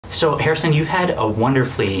So Harrison, you had a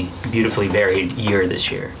wonderfully, beautifully varied year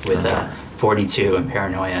this year with 42 and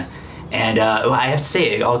Paranoia. And well, I have to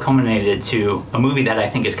say, it all culminated to a movie that I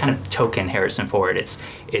think is kind of token Harrison Ford. It's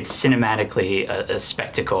cinematically a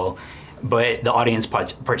spectacle, but the audience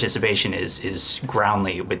participation is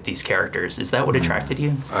groundly with these characters. Is that what attracted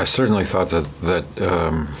you? I certainly thought that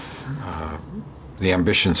the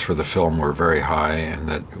ambitions for the film were very high, and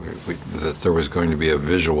that there was going to be a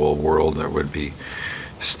visual world that would be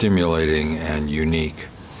stimulating and unique.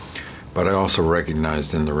 But I also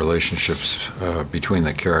recognized in the relationships between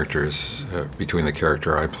the characters, between the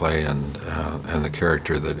character I play and the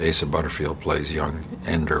character that Asa Butterfield plays, young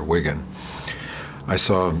Ender Wiggin, I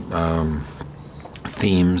saw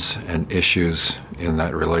themes and issues in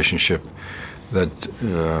that relationship that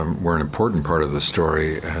were an important part of the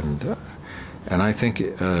story, and I think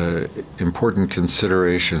important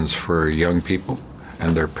considerations for young people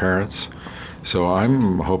and their parents. So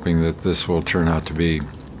I'm hoping that this will turn out to be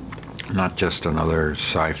not just another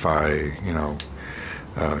sci-fi,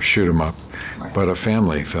 shoot 'em up, right, but a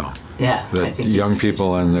family film. Yeah, that young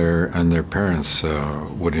people and their parents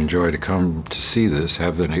would enjoy to come to see this,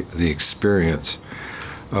 have the experience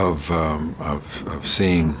of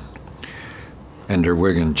seeing Ender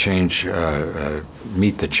Wiggin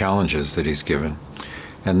meet the challenges that he's given,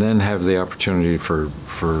 and then have the opportunity for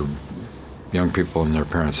young people and their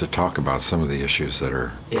parents to talk about some of the issues that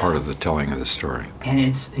are part of the telling of the story. And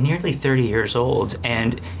it's nearly 30 years old,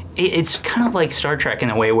 and it's kind of like Star Trek in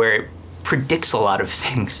a way where it predicts a lot of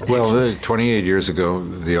things. Well, 28 years ago,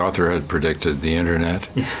 the author had predicted the internet.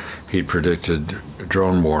 Yeah. He predicted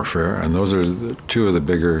drone warfare, and those are two of the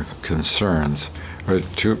bigger concerns, or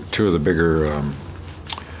two of the bigger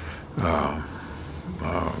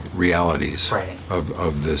realities, right,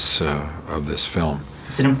 of this film.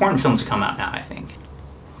 It's an important film to come out now, I think.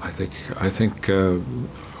 I think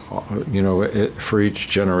for each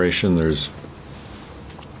generation there's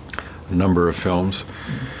a number of films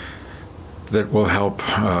that will help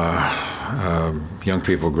young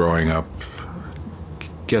people growing up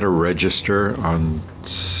get a register on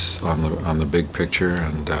the big picture,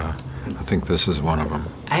 and I think this is one of them.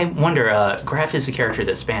 I wonder, Graf is a character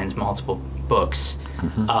that spans multiple books.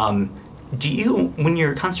 Mm-hmm. Do you, when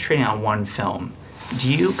you're concentrating on one film, do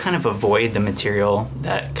you kind of avoid the material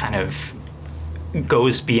that kind of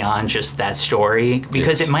goes beyond just that story?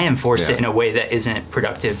 Because it might enforce it in a way that isn't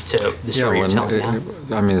productive to the story you're telling now.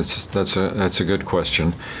 I mean, that's a good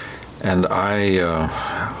question. And I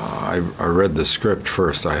read the script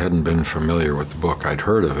first. I hadn't been familiar with the book. I'd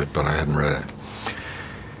heard of it, but I hadn't read it.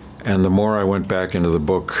 And the more I went back into the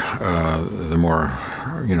book, the more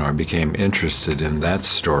I became interested in that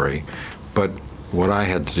story. But what I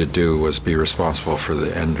had to do was be responsible for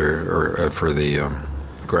the for the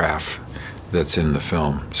graph that's in the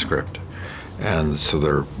film script, and so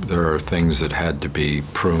there are things that had to be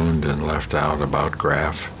pruned and left out about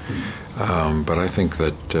graph. But I think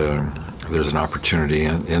that there's an opportunity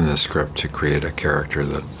in the script to create a character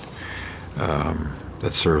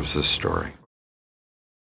that serves this story.